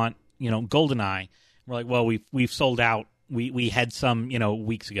 I want, GoldenEye. We're like, well, we've sold out. We had some,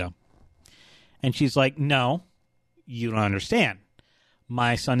 weeks ago. And she's like, no, you don't understand.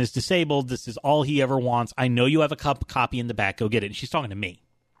 My son is disabled. This is all he ever wants. I know you have a copy in the back. Go get it. And she's talking to me.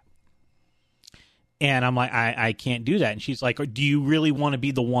 And I'm like, I can't do that. And she's like, do you really want to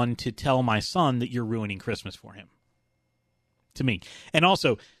be the one to tell my son that you're ruining Christmas for him? To me. And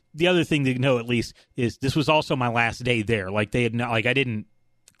also, the other thing to know, at least, is this was also my last day there. Like, they had not, I didn't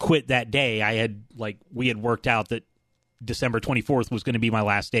quit that day. We had worked out that December 24th was going to be my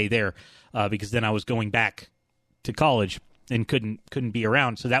last day there, because then I was going back to college and couldn't be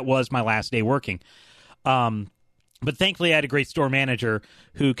around. So that was my last day working. But thankfully, I had a great store manager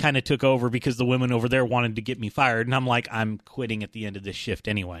who kind of took over because the women over there wanted to get me fired. And I'm like, I'm quitting at the end of this shift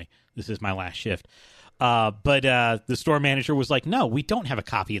anyway. This is my last shift. But the store manager was like, no, we don't have a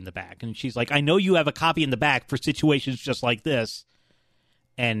copy in the back. And she's like, I know you have a copy in the back for situations just like this.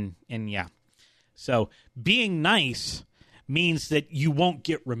 And yeah. So being nice means that you won't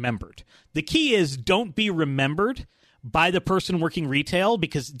get remembered. The key is don't be remembered by the person working retail,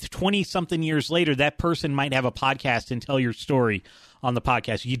 because 20-something years later, that person might have a podcast and tell your story on the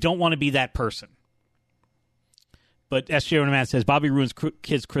podcast. You don't want to be that person. But SJ Matt says, Bobby ruins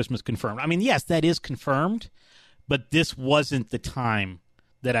kids' Christmas confirmed. I mean, yes, that is confirmed, but this wasn't the time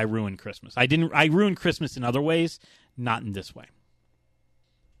that I ruined Christmas. I ruined Christmas in other ways, not in this way.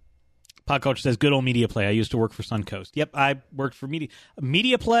 Podculture says, good old Media Play. I used to work for Suncoast. Yep, I worked for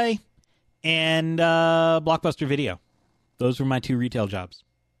Media Play and Blockbuster Video. Those were my 2 retail jobs.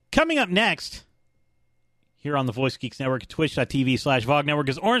 Coming up next, here on the Voice Geeks Network, twitch.tv/VOG Network,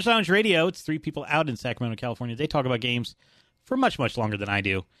 is Orange Lounge Radio. It's 3 people out in Sacramento, California. They talk about games for much, much longer than I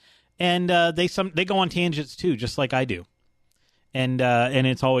do. And they go on tangents, too, just like I do. And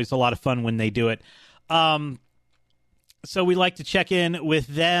it's always a lot of fun when they do it. So we like to check in with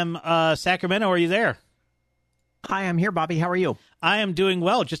them. Sacramento, are you there? Hi, I'm here, Bobby. How are you? I am doing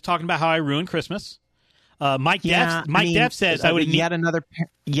well. Just talking about how I ruined Christmas. Mike Deff says I would yet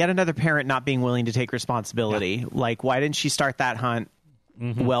another parent not being willing to take responsibility. Yeah. Like, why didn't she start that hunt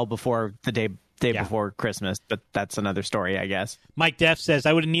well before the day before Christmas? But that's another story, I guess. Mike Deff says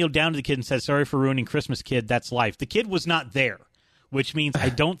I would have kneeled down to the kid and said, "Sorry for ruining Christmas, kid. That's life." The kid was not there, which means I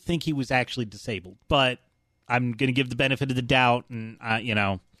don't think he was actually disabled. But I'm going to give the benefit of the doubt, and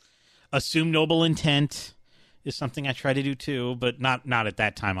assume noble intent is something I try to do too. But not at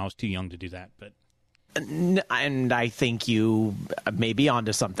that time. I was too young to do that. But. And I think you may be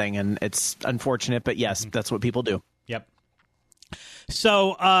onto something, and it's unfortunate, but yes, that's what people do. Yep.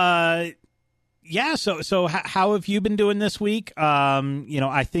 So, yeah. So how have you been doing this week?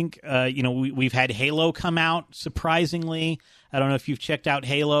 I think we've had Halo come out surprisingly. I don't know if you've checked out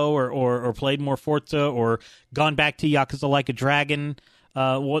Halo or played more Forza or gone back to Yakuza Like a Dragon.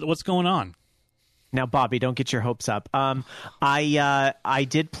 What's going on? Now, Bobby, don't get your hopes up. I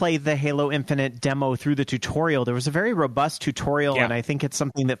did play the Halo Infinite demo through the tutorial. There was a very robust tutorial, and I think it's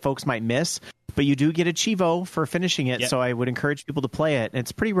something that folks might miss. But you do get a Chivo for finishing it, so I would encourage people to play it.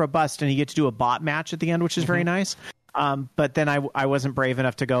 It's pretty robust, and you get to do a bot match at the end, which is very nice. But then I wasn't brave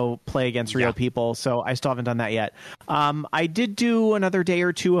enough to go play against real people, so I still haven't done that yet. I did do another day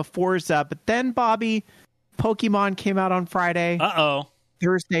or two of Forza, but then, Bobby, Pokemon came out on Friday. Uh-oh.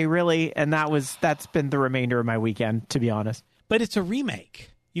 Thursday, really, and that's been the remainder of my weekend, to be honest. But it's a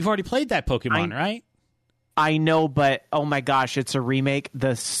remake. You've already played that Pokemon, right? I know, but oh my gosh, it's a remake.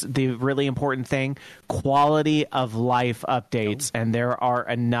 The really important thing, quality of life updates, and there are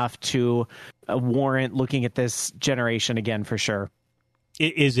enough to warrant looking at this generation again for sure.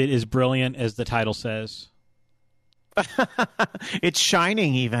 Is it as brilliant as the title says? It's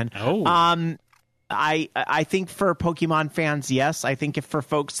shining even. Oh. I think for Pokemon fans, yes. I think if for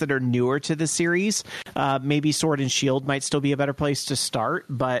folks that are newer to the series, maybe Sword and Shield might still be a better place to start.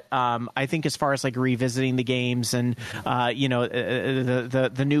 But I think as far as like revisiting the games and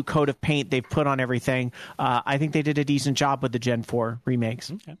the new coat of paint they've put on everything, I think they did a decent job with the Gen 4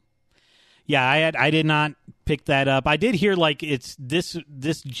 remakes. Okay. Yeah, I did not pick that up. I did hear like it's this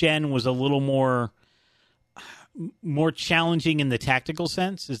gen was a little more challenging in the tactical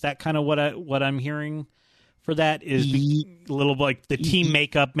sense. Is that kind of what I'm hearing for that? Is a little like the team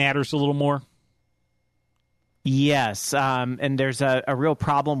makeup matters a little more? Yes, and there's a real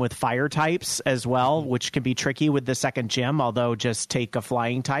problem with fire types as well, which can be tricky with the second gym, although just take a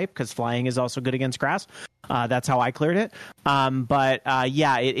flying type because flying is also good against grass. That's how I cleared it.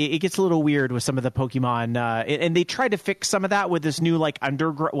 It gets a little weird with some of the Pokemon. And they tried to fix some of that with this new, like,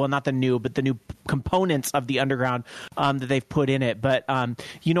 underground, well, not the new, but the new components of the underground that they've put in it. But,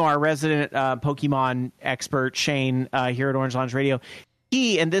 our resident Pokemon expert, Shane, here at Orange Lounge Radio,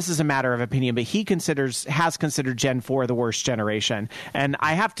 and this is a matter of opinion, but he has considered Gen 4 the worst generation. And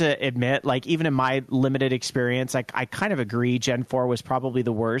I have to admit, like, even in my limited experience, I kind of agree Gen 4 was probably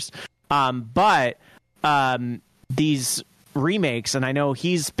the worst. But these remakes, and I know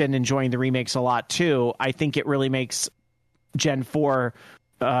he's been enjoying the remakes a lot too, I think it really makes Gen 4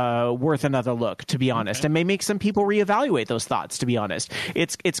 worth another look, to be honest, and may make some people reevaluate those thoughts, to be honest.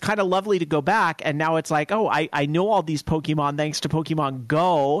 It's kind of lovely to go back, and now it's like, oh, I know all these Pokemon thanks to Pokemon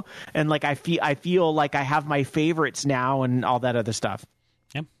Go, and like I feel like I have my favorites now and all that other stuff.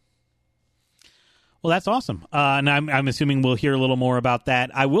 Yeah. Well, that's awesome. And I'm assuming we'll hear a little more about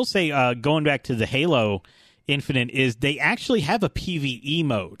that. I will say, going back to the Halo Infinite, is they actually have a PvE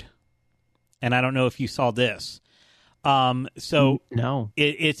mode, and I don't know if you saw this. No,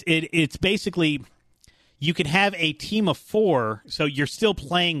 it's basically you can have a team of 4, so you're still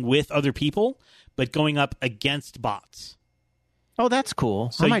playing with other people, but going up against bots. Oh, that's cool.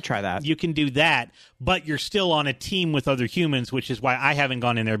 So I might try that. You can do that, but you're still on a team with other humans, which is why I haven't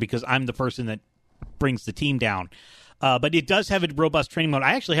gone in there, because I'm the person that brings the team down. But it does have a robust training mode.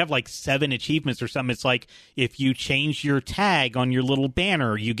 I actually have like 7 achievements or something. It's like if you change your tag on your little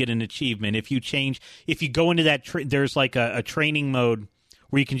banner, you get an achievement. If you go into that, there's like a training mode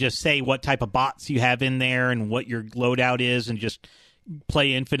where you can just say what type of bots you have in there and what your loadout is and just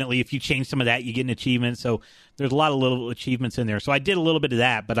play infinitely. If you change some of that, you get an achievement. So there's a lot of little achievements in there. So I did a little bit of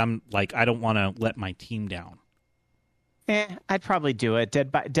that, but I'm like, I don't want to let my team down. I'd probably do it.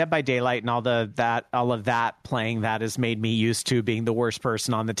 Dead by Daylight and all of that playing that has made me used to being the worst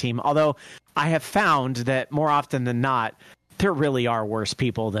person on the team. Although I have found that more often than not, there really are worse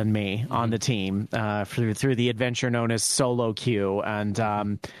people than me on the team through the adventure known as solo queue. And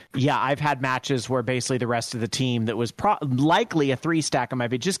I've had matches where basically the rest of the team that was likely a 3-stack on my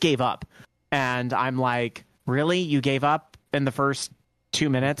bid just gave up. And I'm like, really? You gave up in the first 2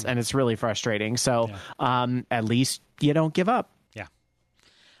 minutes? And it's really frustrating. So at least you don't give up. Yeah.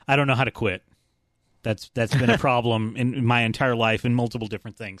 I don't know how to quit. That's been a problem in my entire life in multiple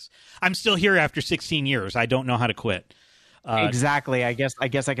different things. I'm still here after 16 years. I don't know how to quit. Exactly. I guess I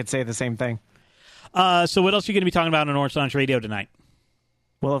could say the same thing. So what else are you going to be talking about on Orange Lounge Radio tonight?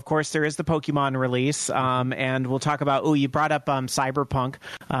 Well, of course, there is the Pokemon release, and we'll talk about, you brought up Cyberpunk.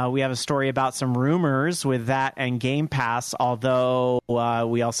 We have a story about some rumors with that and Game Pass, although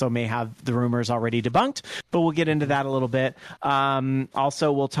we also may have the rumors already debunked, but we'll get into that a little bit.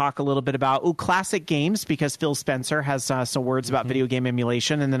 Also, we'll talk a little bit about classic games, because Phil Spencer has some words about video game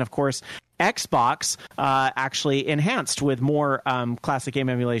emulation. And then, of course, Xbox actually enhanced with more classic game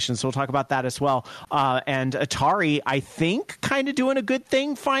emulation. So we'll talk about that as well. And Atari, I think, kind of doing a good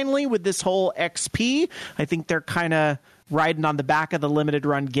thing finally with this whole XP. I think they're kind of riding on the back of the limited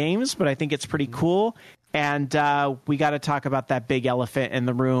run games, but I think it's pretty cool. And we got to talk about that big elephant in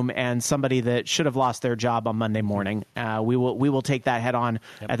the room and somebody that should have lost their job on Monday morning. We will take that head on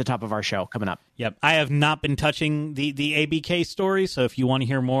at the top of our show coming up. Yep. I have not been touching the ABK story, so if you want to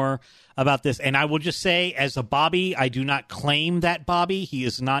hear more about this, and I will just say, as a Bobby, I do not claim that Bobby. He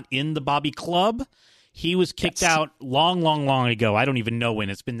is not in the Bobby Club. He was kicked out long ago. I don't even know when.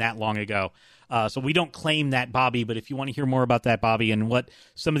 It's been that long ago. So we don't claim that Bobby, but if you want to hear more about that Bobby and what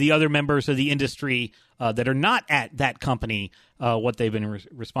some of the other members of the industry that are not at that company, what they've been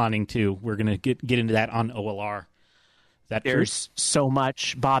responding to, we're going to get into that on OLR. There's so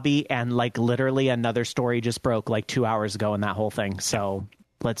much, Bobby, and like literally another story just broke like 2 hours ago in that whole thing. So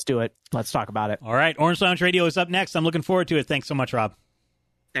let's do it. Let's talk about it. All right. Orange Lounge Radio is up next. I'm looking forward to it. Thanks so much, Rob.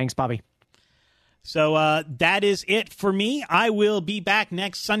 Thanks, Bobby. So that is it for me. I will be back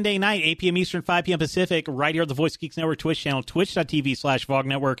next Sunday night, 8 p.m. Eastern, 5 p.m. Pacific, right here at the Voice Geeks Network Twitch channel, twitch.tv/VOG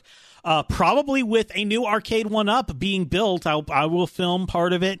Network, probably with a new arcade one-up being built. I will film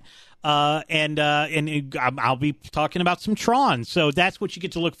part of it, and I'll be talking about some Tron. So that's what you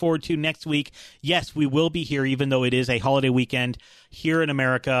get to look forward to next week. Yes, we will be here, even though it is a holiday weekend here in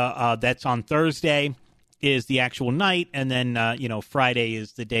America. That's on Thursday. Is the actual night, and then Friday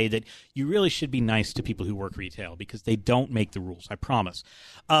is the day that you really should be nice to people who work retail because they don't make the rules, I promise.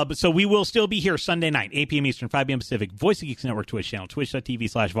 But so we will still be here Sunday night, 8 p.m. Eastern, 5 p.m. Pacific, Voice of Geeks Network Twitch channel,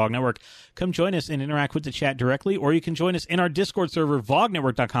 twitch.tv/VOG Network. Come join us and interact with the chat directly, or you can join us in our Discord server,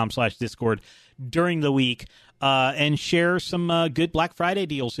 vognetwork.com/Discord during the week, and share some good Black Friday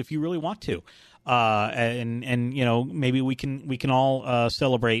deals if you really want to. And maybe we can all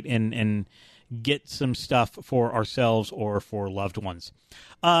celebrate and get some stuff for ourselves or for loved ones.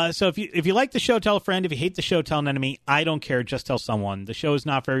 So if you like the show, tell a friend. If you hate the show, tell an enemy. I don't care. Just tell someone. The show is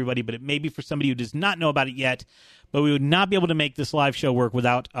not for everybody, but it may be for somebody who does not know about it yet. But we would not be able to make this live show work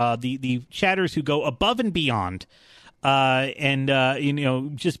without the chatters who go above and beyond.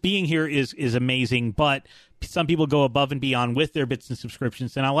 Just being here is amazing. But some people go above and beyond with their bits and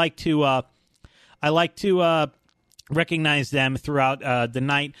subscriptions, and I like to recognize them throughout the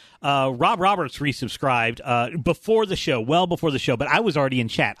night. Rob Roberts resubscribed before the show, well before the show, but I was already in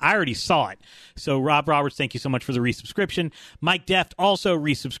chat. I already saw it. So Rob Roberts, thank you so much for the resubscription. Mike Deft also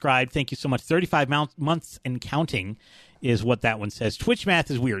resubscribed. Thank you so much. 35 months and counting is what that one says. Twitch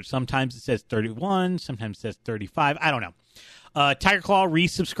math is weird. Sometimes it says 31, sometimes it says 35. I don't know. Tiger Claw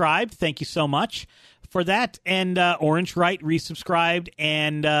resubscribed. Thank you so much for that. And Orange Right resubscribed.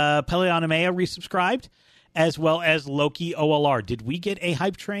 And Peleonomea resubscribed, as well as Loki OLR. Did we get a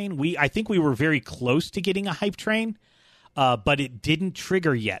hype train? I think we were very close to getting a hype train, but it didn't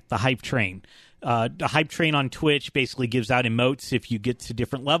trigger yet, the hype train. The hype train on Twitch basically gives out emotes if you get to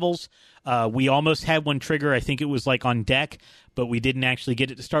different levels. We almost had one trigger. I think it was like on deck, but we didn't actually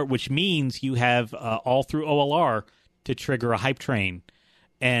get it to start, which means you have all through OLR to trigger a hype train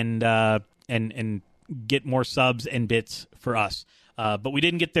and get more subs and bits for us. But we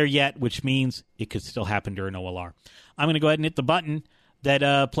didn't get there yet, which means it could still happen during OLR. I'm going to go ahead and hit the button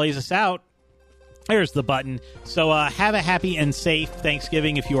that plays us out. There's the button. So have a happy and safe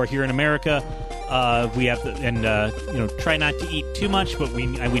Thanksgiving if you are here in America. We have to, and try not to eat too much, but we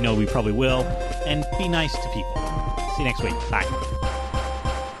know we probably will. And be nice to people. See you next week. Bye.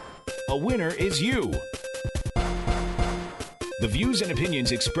 A winner is you. The views and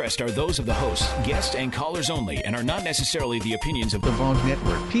opinions expressed are those of the host, guests, and callers only, and are not necessarily the opinions of the VOG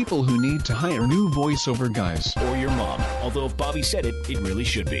Network. People who need to hire new voiceover guys. Or your mom. Although if Bobby said it, it really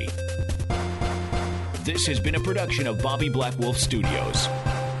should be. This has been a production of Bobby Black Wolf Studios.